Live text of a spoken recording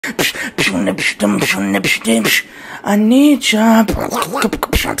I need ya.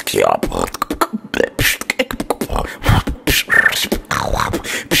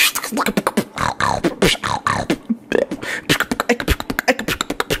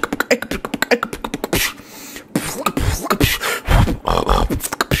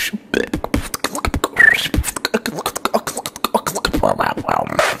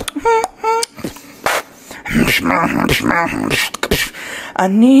 I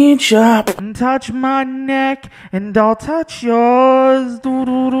need ya. Touch my neck and I'll touch yours.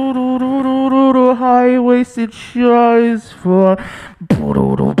 High-waisted shoes for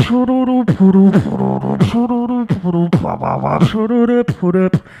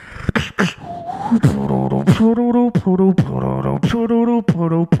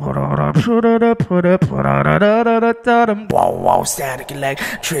wow, static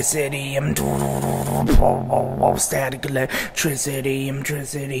electricity, wow, static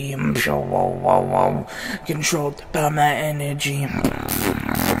electricity, wow, controlled by my energy.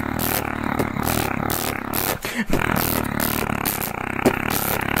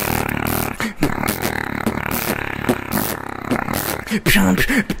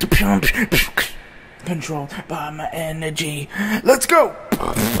 Controlled by my energy. Let's go!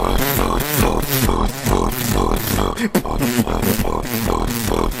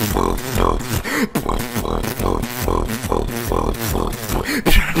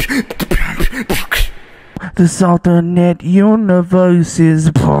 This alternate universe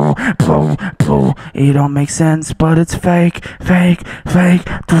is pull. It don't make sense, but it's fake.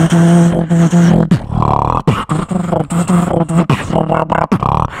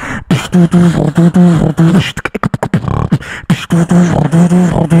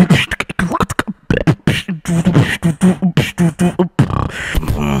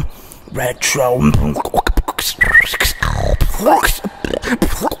 Retro.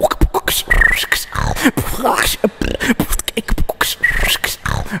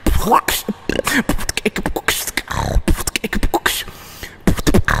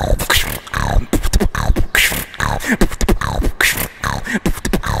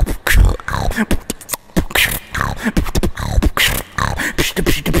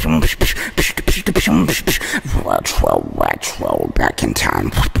 Retro, back in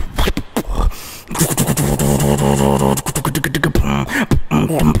time.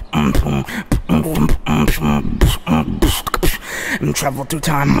 And travel through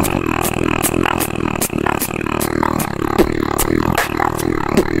time.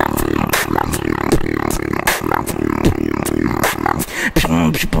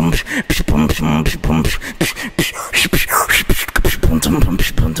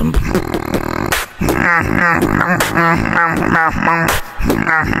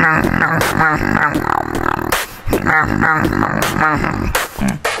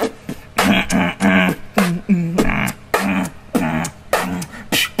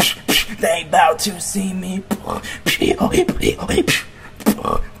 They bout to see me.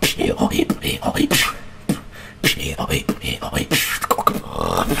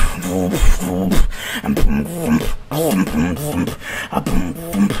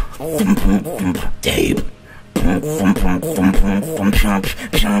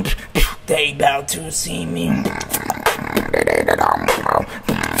 They bout to see me.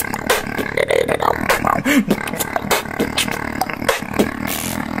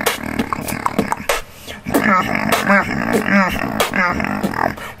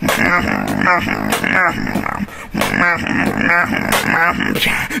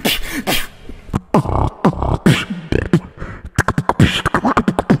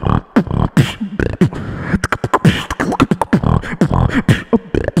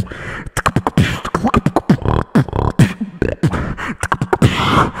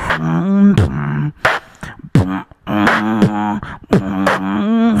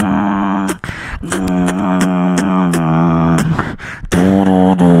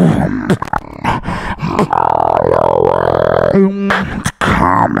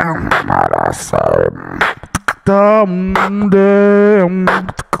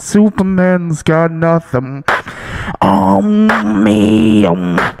 Superman's got nothing on me.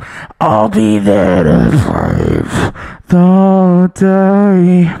 I'll be there to save the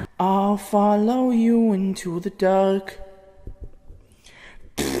day. I'll follow you into the dark.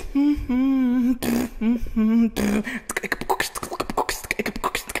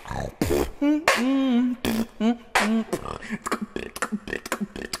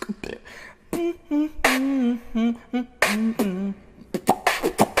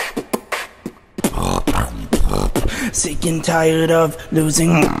 Sick and tired of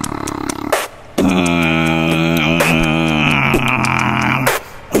losing.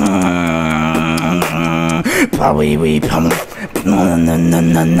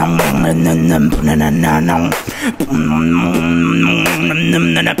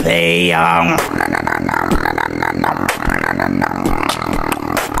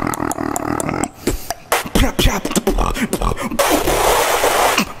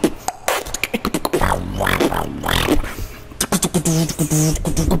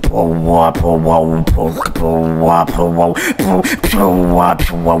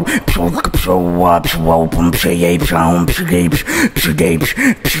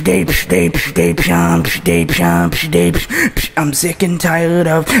 I'm sick and tired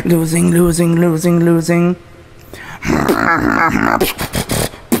of losing.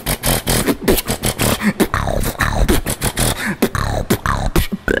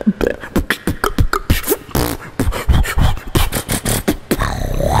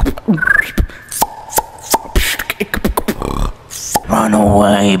 Run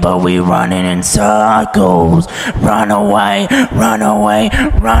away, but we running in circles. Run away, run away,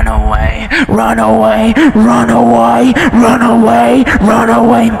 run away, run away, run away, run away, run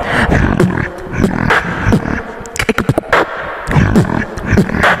away.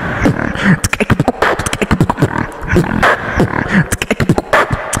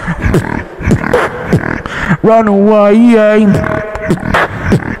 Run away.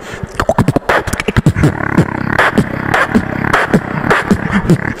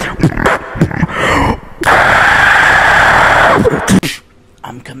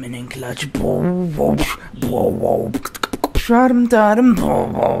 I'm coming in clutch.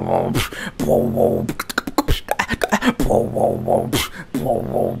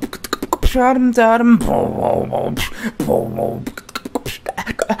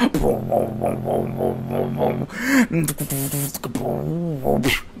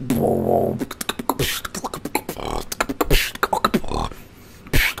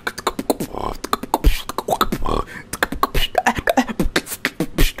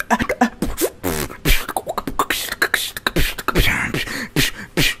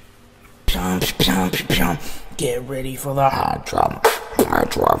 Get ready for the hard drop.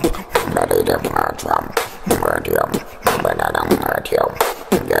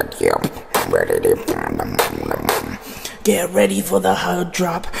 Get ready for the hard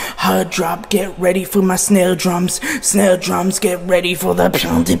drop. Get ready for my snare drums. Get ready for the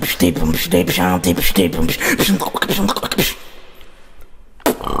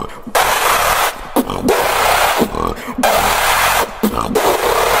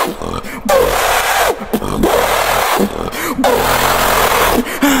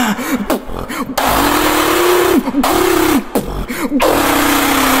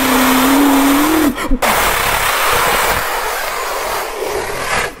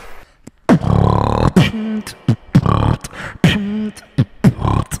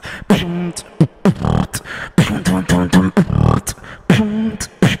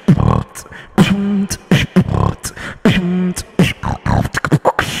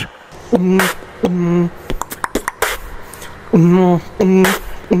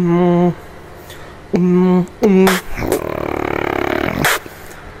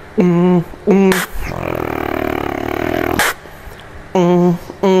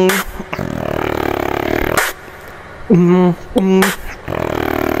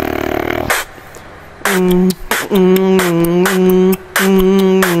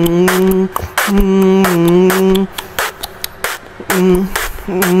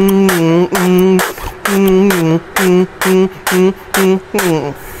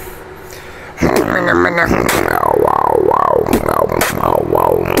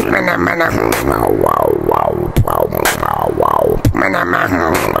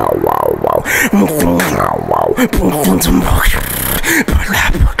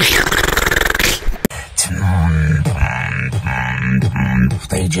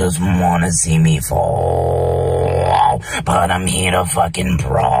They just wanna see me fall, but I'm here to fucking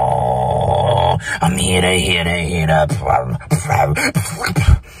brawl. I'm here to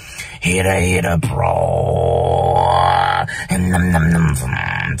brawl.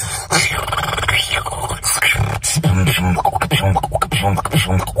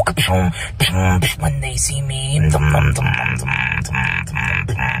 And when they see me,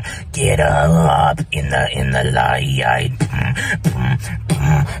 get up in the light.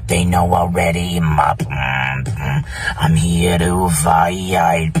 They know already. I'm here to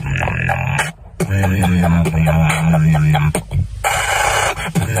fight.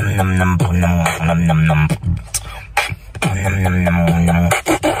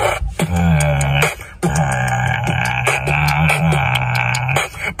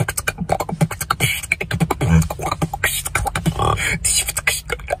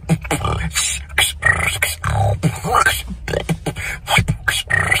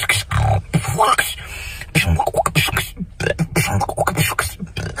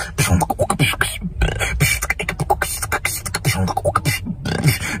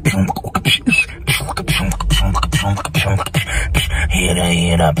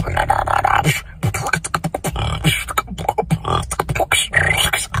 lay it up.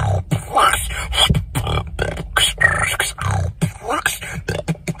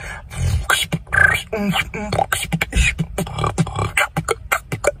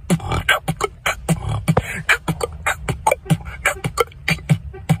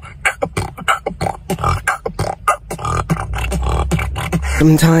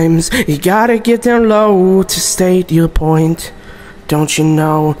 Sometimes you gotta get down low to state your point, don't you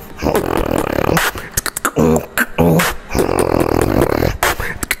know?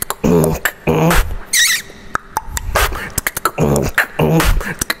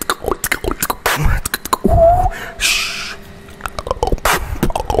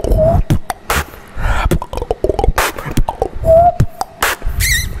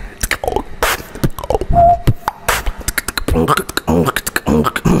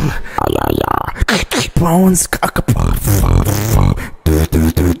 Bones,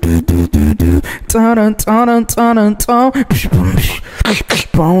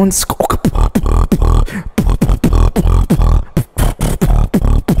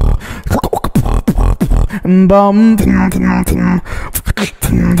 bones,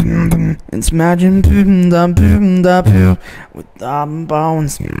 it's imagine with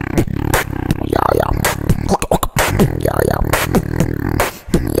bones.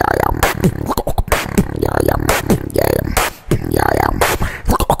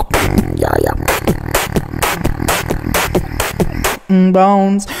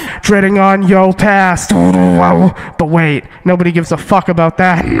 Bones treading on your past. But wait, nobody gives a fuck about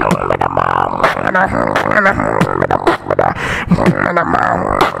that.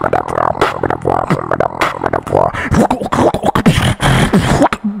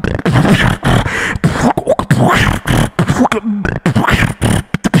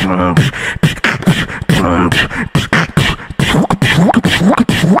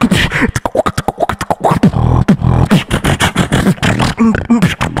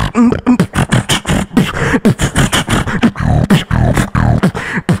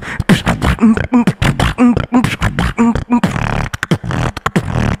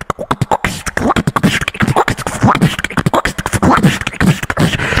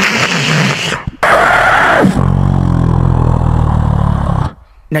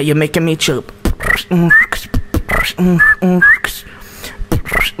 Now you're making me choke.